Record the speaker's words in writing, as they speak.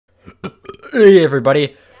Hey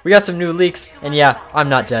everybody, we got some new leaks, and yeah, I'm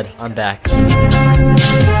not dead, I'm back.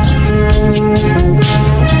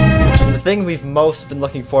 The thing we've most been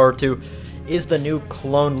looking forward to is the new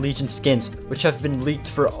Clone Legion skins, which have been leaked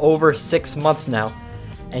for over 6 months now,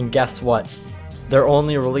 and guess what? They're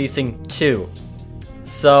only releasing 2.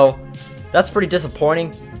 So, that's pretty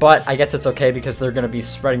disappointing, but I guess it's okay because they're going to be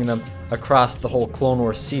spreading them across the whole Clone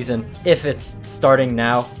Wars season. If it's starting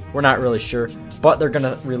now, we're not really sure, but they're going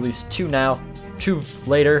to release 2 now, 2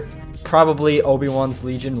 later, probably Obi-Wan's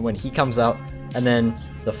Legion when he comes out, and then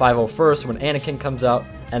the 501st when Anakin comes out,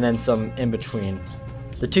 and then some in between.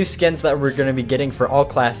 The 2 skins that we're going to be getting for all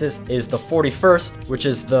classes is the 41st, which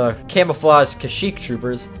is the Camouflage Kashyyyk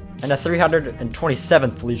Troopers, and the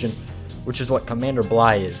 327th Legion, which is what Commander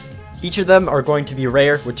Bly is. Each of them are going to be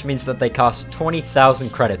rare, which means that they cost 20,000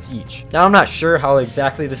 credits each. Now I'm not sure how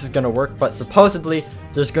exactly this is going to work, but supposedly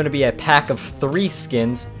there's going to be a pack of 3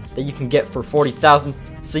 skins that you can get for 40,000,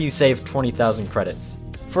 so you save 20,000 credits.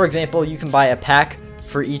 For example, you can buy a pack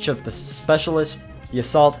for each of the Specialist, the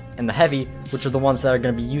Assault, and the Heavy, which are the ones that are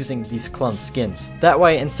going to be using these clone skins. That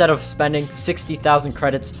way, instead of spending 60,000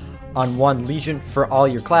 credits on one Legion for all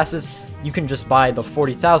your classes, you can just buy the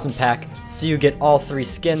 40,000 pack, so you get all 3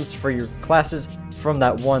 skins for your classes from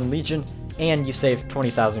that one Legion, and you save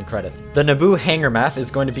 20,000 credits. The Naboo hangar map is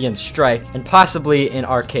going to be in Strike, and possibly in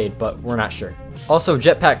Arcade, but we're not sure. Also,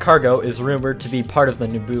 Jetpack Cargo is rumored to be part of the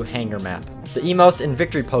Naboo hangar map. The emotes and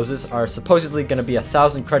victory poses are supposedly going to be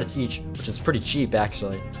 1,000 credits each, which is pretty cheap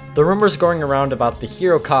actually. The rumors going around about the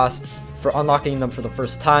hero cost for unlocking them for the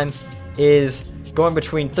first time is going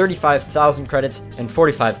between 35,000 credits and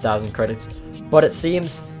 45,000 credits, but it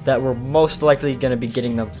seems that we're most likely going to be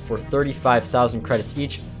getting them for 35,000 credits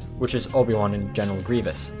each, which is Obi-Wan and General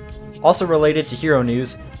Grievous. Also related to hero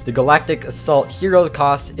news, the Galactic Assault hero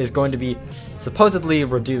cost is going to be supposedly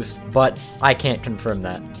reduced, but I can't confirm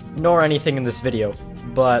that, nor anything in this video,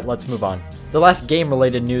 but let's move on. The last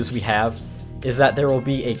game-related news we have is that there will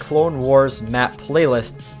be a Clone Wars map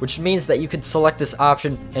playlist, which means that you can select this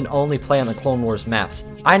option and only play on the Clone Wars maps.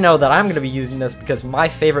 I know that I'm going to be using this because my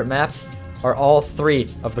favorite maps are all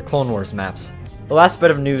 3 of the Clone Wars maps. The last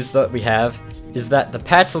bit of news that we have is that the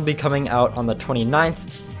patch will be coming out on the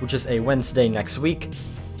 29th, which is a Wednesday next week,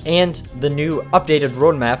 and the new updated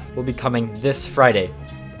roadmap will be coming this Friday,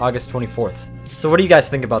 August 24th. So what do you guys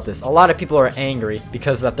think about this? A lot of people are angry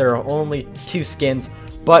because that there are only 2 skins,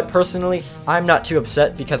 but personally, I'm not too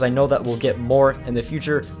upset because I know that we'll get more in the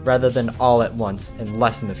future rather than all at once and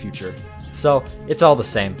less in the future. So, it's all the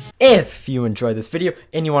same. If you enjoyed this video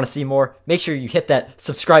and you want to see more, make sure you hit that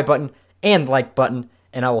subscribe button and like button,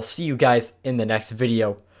 and I will see you guys in the next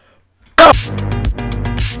video.